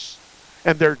Jesuits,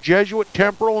 and their Jesuit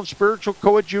temporal and spiritual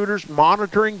coadjutors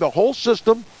monitoring the whole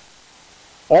system,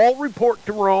 all report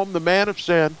to Rome, the man of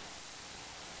sin,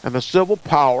 and the civil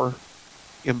power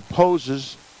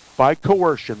imposes by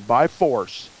coercion, by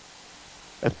force,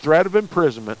 a threat of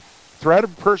imprisonment, threat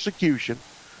of persecution,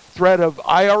 threat of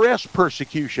IRS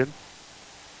persecution,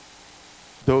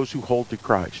 those who hold to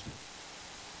Christ.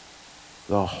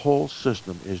 The whole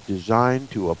system is designed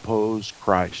to oppose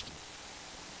Christ.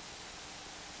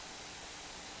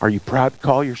 Are you proud to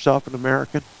call yourself an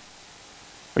American?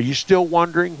 Are you still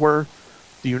wondering where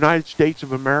the United States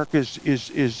of America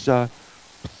is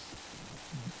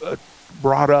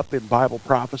brought up in Bible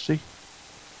prophecy?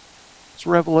 It's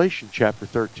Revelation chapter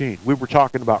 13. We were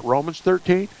talking about Romans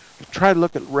 13. Try to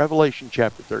look at Revelation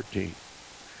chapter 13.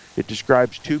 It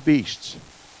describes two beasts.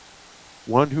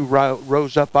 One who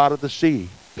rose up out of the sea,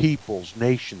 peoples,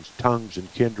 nations, tongues,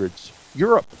 and kindreds.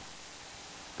 Europe,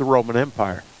 the Roman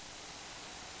Empire.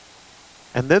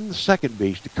 And then the second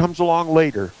beast, it comes along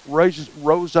later,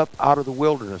 rose up out of the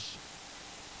wilderness,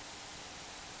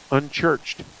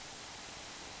 unchurched,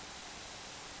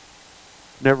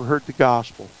 never heard the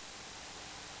gospel.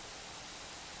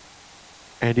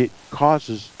 And it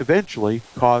eventually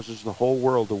causes the whole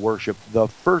world to worship the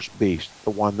first beast, the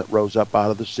one that rose up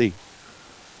out of the sea.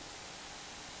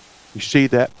 You see,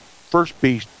 that first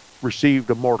beast received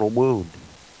a mortal wound,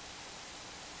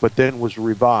 but then was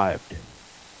revived.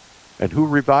 And who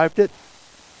revived it?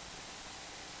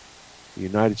 The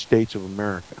United States of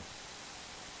America.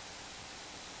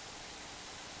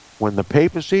 when the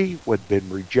papacy had been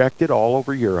rejected all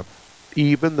over Europe,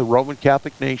 even the Roman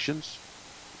Catholic nations,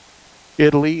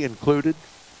 Italy included,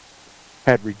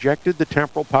 had rejected the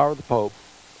temporal power of the Pope,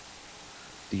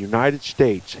 the United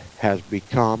States has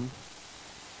become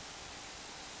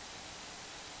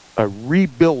a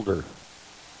rebuilder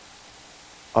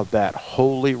of that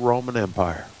Holy Roman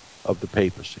Empire of the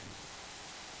papacy.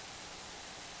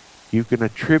 You can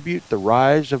attribute the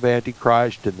rise of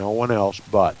Antichrist to no one else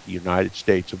but the United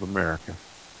States of America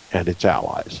and its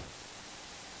allies.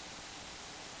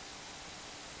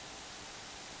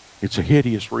 It's a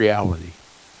hideous reality,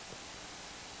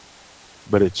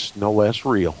 but it's no less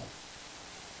real.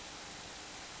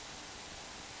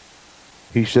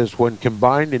 He says, when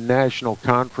combined in national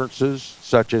conferences,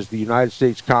 such as the United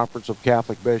States Conference of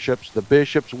Catholic Bishops, the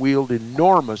bishops wield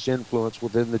enormous influence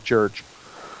within the Church.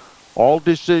 All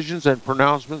decisions and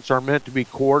pronouncements are meant to be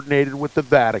coordinated with the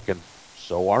Vatican.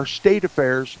 So are state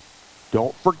affairs.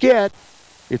 Don't forget,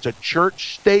 it's a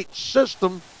church-state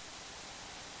system,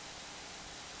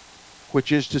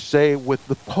 which is to say, with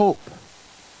the Pope.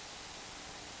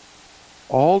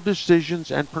 All decisions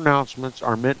and pronouncements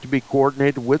are meant to be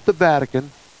coordinated with the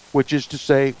Vatican, which is to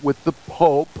say, with the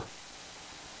Pope,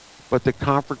 but the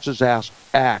conferences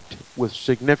act with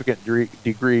significant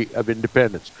degree of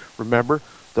independence. Remember,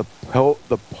 the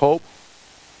Pope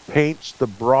paints the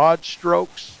broad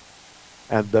strokes,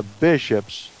 and the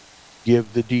bishops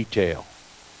give the detail.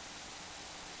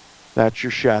 That's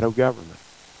your shadow government.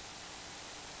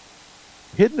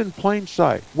 Hidden in plain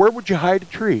sight. Where would you hide a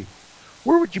tree?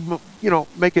 Where would you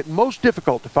make it most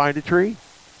difficult to find a tree?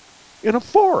 In a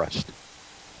forest.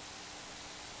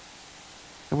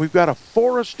 And we've got a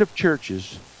forest of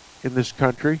churches in this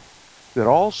country that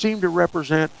all seem to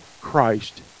represent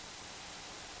Christ,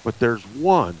 but there's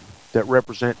one that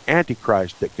represents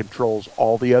Antichrist that controls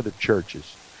all the other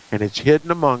churches. And it's hidden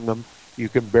among them. You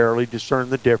can barely discern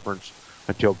the difference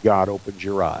until God opens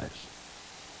your eyes.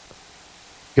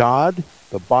 God,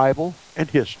 the Bible, and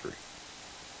history.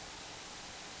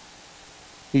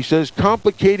 He says,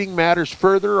 complicating matters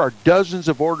further are dozens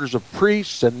of orders of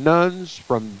priests and nuns,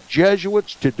 from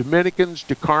Jesuits to Dominicans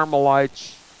to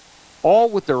Carmelites, all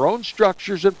with their own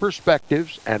structures and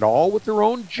perspectives, and all with their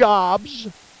own jobs,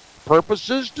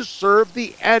 purposes to serve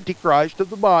the Antichrist of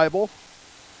the Bible,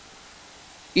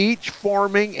 each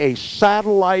forming a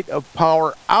satellite of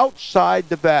power outside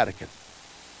the Vatican.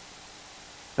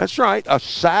 That's right, a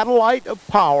satellite of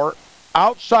power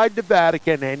outside the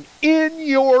Vatican and in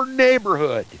your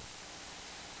neighborhood.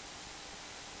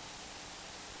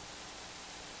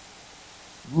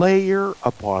 Layer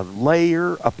upon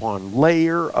layer upon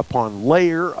layer upon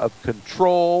layer of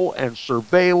control and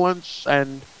surveillance,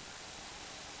 and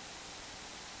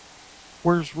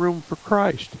where's room for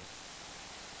Christ?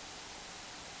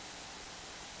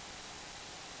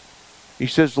 He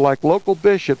says, like local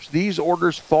bishops, these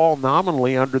orders fall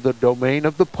nominally under the domain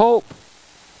of the Pope,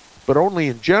 but only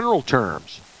in general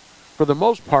terms. For the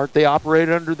most part, they operate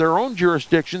under their own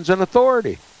jurisdictions and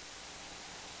authority.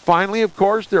 Finally, of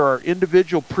course, there are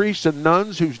individual priests and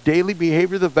nuns whose daily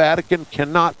behavior the Vatican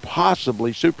cannot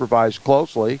possibly supervise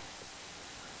closely.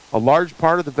 A large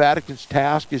part of the Vatican's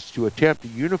task is to attempt to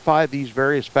unify these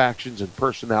various factions and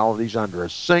personalities under a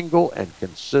single and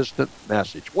consistent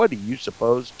message. What do you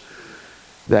suppose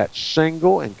that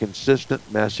single and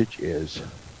consistent message is?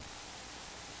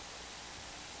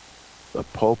 The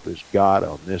Pope is God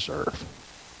on this earth.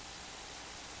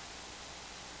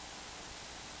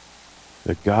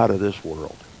 The God of this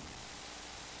world.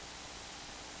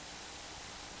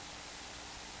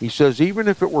 He says, even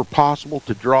if it were possible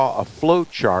to draw a flow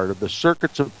chart of the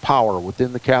circuits of power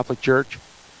within the Catholic Church,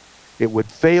 it would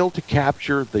fail to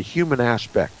capture the human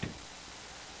aspect.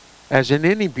 As in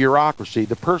any bureaucracy,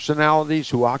 the personalities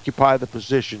who occupy the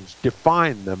positions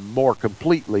define them more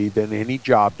completely than any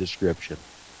job description.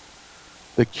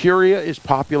 The Curia is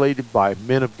populated by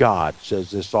men of God,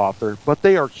 says this author, but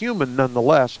they are human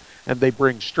nonetheless, and they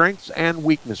bring strengths and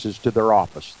weaknesses to their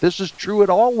office. This is true at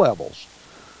all levels.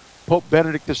 Pope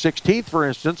Benedict XVI, for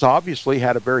instance, obviously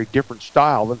had a very different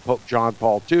style than Pope John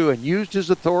Paul II and used his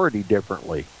authority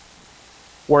differently.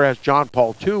 Whereas John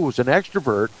Paul II was an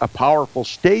extrovert, a powerful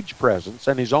stage presence,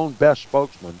 and his own best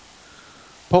spokesman,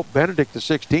 Pope Benedict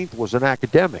XVI was an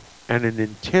academic and an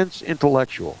intense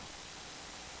intellectual.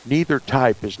 Neither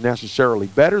type is necessarily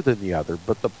better than the other,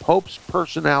 but the Pope's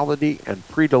personality and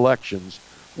predilections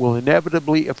will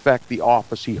inevitably affect the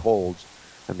office he holds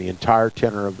and the entire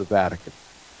tenor of the Vatican.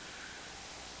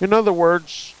 In other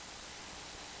words,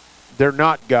 they're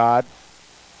not God.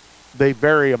 They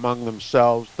vary among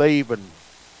themselves. They even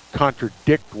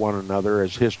contradict one another,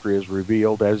 as history has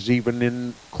revealed, as even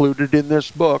included in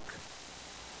this book,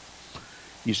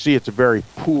 you see it's a very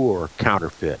poor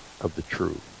counterfeit of the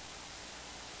truth.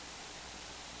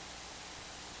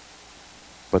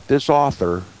 But this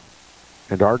author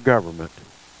and our government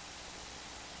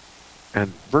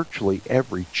and virtually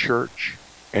every church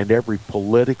and every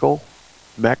political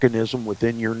mechanism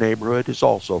within your neighborhood is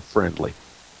also friendly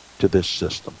to this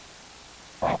system.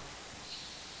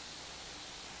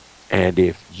 And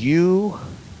if you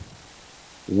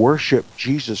worship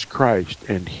Jesus Christ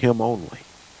and Him only,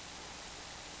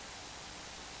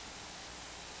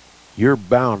 you're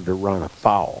bound to run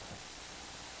afoul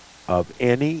of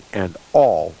any and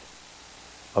all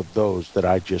of those that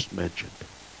I just mentioned.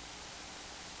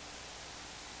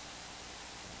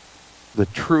 The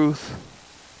truth,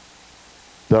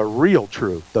 the real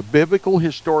truth, the biblical,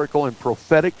 historical, and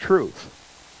prophetic truth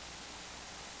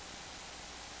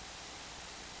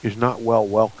is not well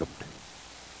welcomed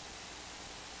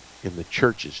in the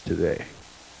churches today.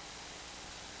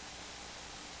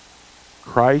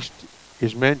 Christ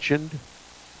is mentioned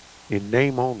in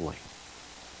name only,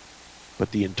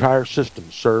 but the entire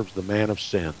system serves the man of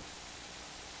sin.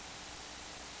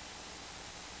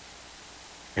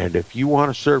 And if you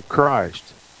want to serve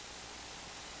Christ,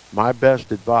 my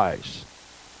best advice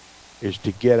is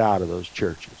to get out of those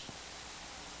churches.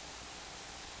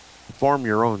 Form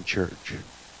your own church.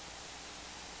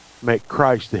 Make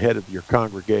Christ the head of your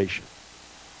congregation.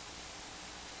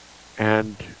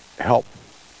 And help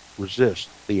resist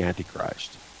the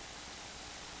Antichrist.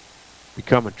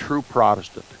 Become a true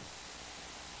Protestant.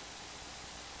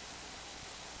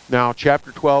 Now,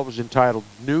 chapter 12 is entitled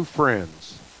New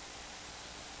Friends.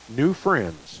 New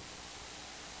Friends.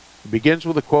 It begins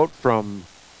with a quote from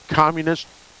communist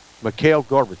Mikhail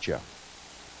Gorbachev.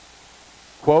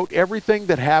 Quote, everything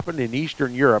that happened in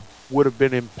Eastern Europe would have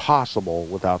been impossible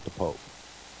without the Pope.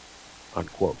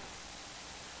 Unquote.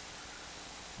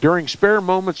 During spare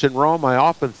moments in Rome, I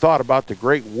often thought about the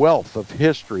great wealth of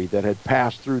history that had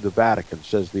passed through the Vatican,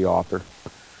 says the author.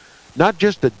 Not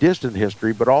just the distant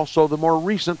history, but also the more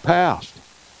recent past.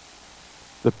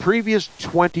 The previous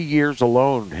 20 years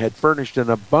alone had furnished an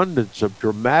abundance of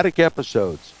dramatic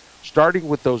episodes, starting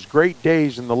with those great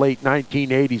days in the late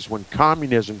 1980s when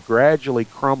communism gradually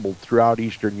crumbled throughout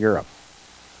Eastern Europe.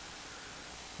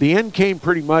 The end came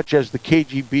pretty much as the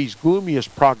KGB's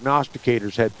gloomiest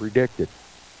prognosticators had predicted.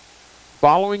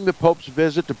 Following the Pope's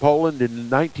visit to Poland in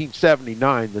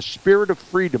 1979, the spirit of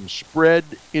freedom spread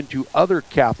into other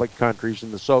Catholic countries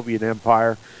in the Soviet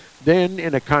Empire, then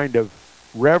in a kind of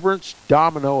reverence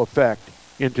domino effect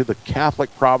into the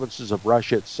Catholic provinces of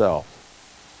Russia itself.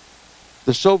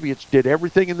 The Soviets did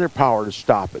everything in their power to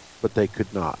stop it, but they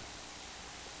could not.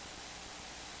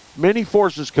 Many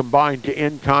forces combined to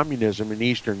end communism in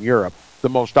Eastern Europe, the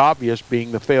most obvious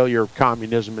being the failure of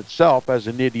communism itself as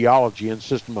an ideology and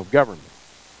system of government.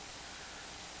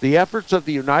 The efforts of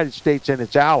the United States and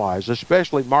its allies,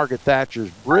 especially Margaret Thatcher's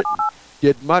Britain,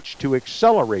 did much to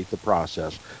accelerate the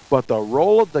process, but the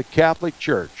role of the Catholic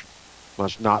Church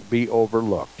must not be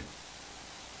overlooked.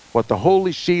 What the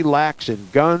Holy See lacks in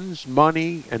guns,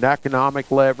 money, and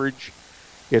economic leverage,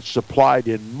 it supplied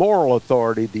in moral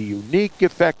authority the unique,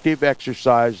 effective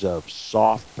exercise of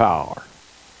soft power.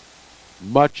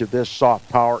 Much of this soft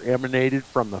power emanated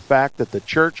from the fact that the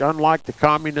church, unlike the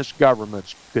communist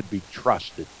governments, could be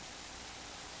trusted.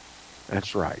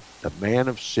 That's right, the man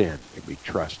of sin can be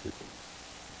trusted.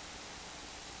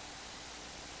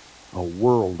 A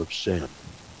world of sin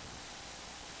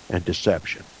and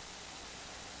deception.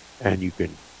 And you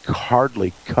can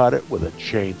hardly cut it with a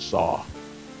chainsaw.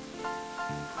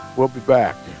 We'll be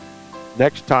back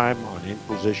next time on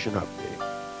Inquisition Update.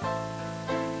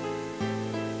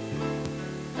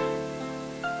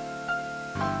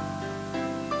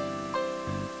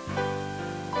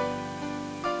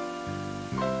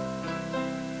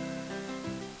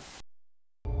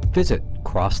 Visit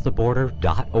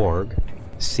crosstheborder.org,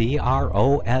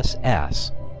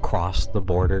 CROSS,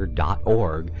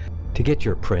 crosstheborder.org, to get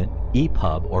your print,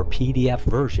 EPUB, or PDF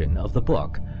version of the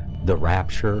book, The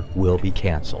Rapture Will Be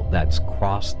Canceled. That's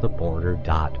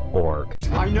crosstheborder.org.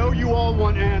 I know you all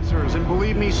want answers, and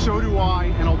believe me, so do I,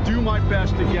 and I'll do my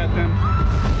best to get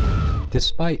them.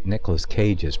 Despite Nicolas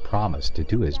Cage's promise to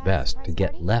do his best to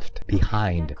get left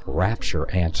behind rapture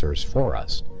answers for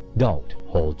us, don't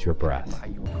hold your breath.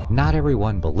 Not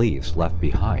everyone believes Left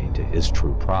Behind is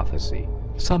true prophecy.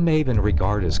 Some may even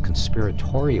regard as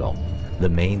conspiratorial the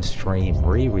mainstream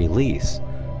re-release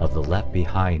of the Left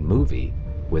Behind movie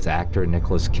with actor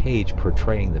Nicolas Cage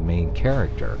portraying the main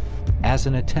character as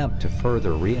an attempt to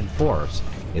further reinforce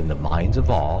in the minds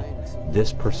of all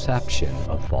this perception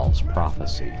of false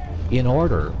prophecy in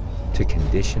order to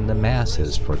condition the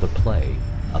masses for the play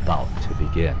about to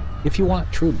begin. If you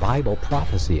want true Bible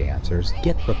prophecy answers,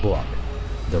 get the book,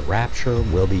 The Rapture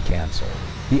Will Be Canceled.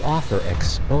 The author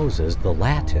exposes the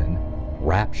Latin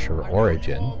rapture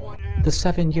origin, the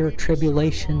 7-year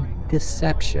tribulation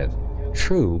deception,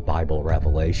 true Bible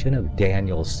revelation of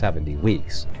Daniel's 70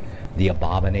 weeks, the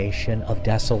abomination of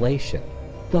desolation,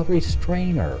 the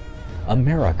restrainer,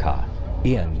 America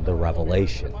in the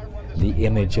Revelation, the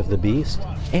image of the beast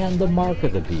and the mark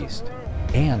of the beast,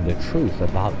 and the truth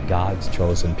about God's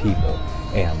chosen people,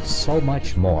 and so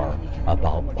much more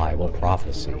about Bible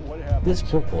prophecy. This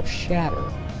book will shatter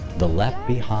the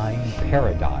left-behind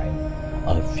paradigm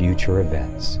of future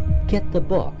events. Get the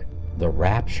book, The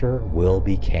Rapture Will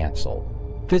Be Canceled.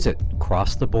 Visit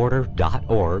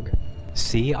crosstheborder.org,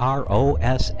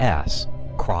 CROSS,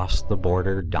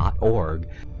 crosstheborder.org,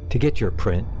 to get your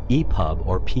print, EPUB,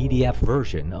 or PDF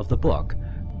version of the book,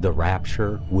 The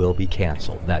Rapture Will Be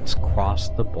Canceled. That's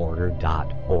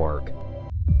crosstheborder.org.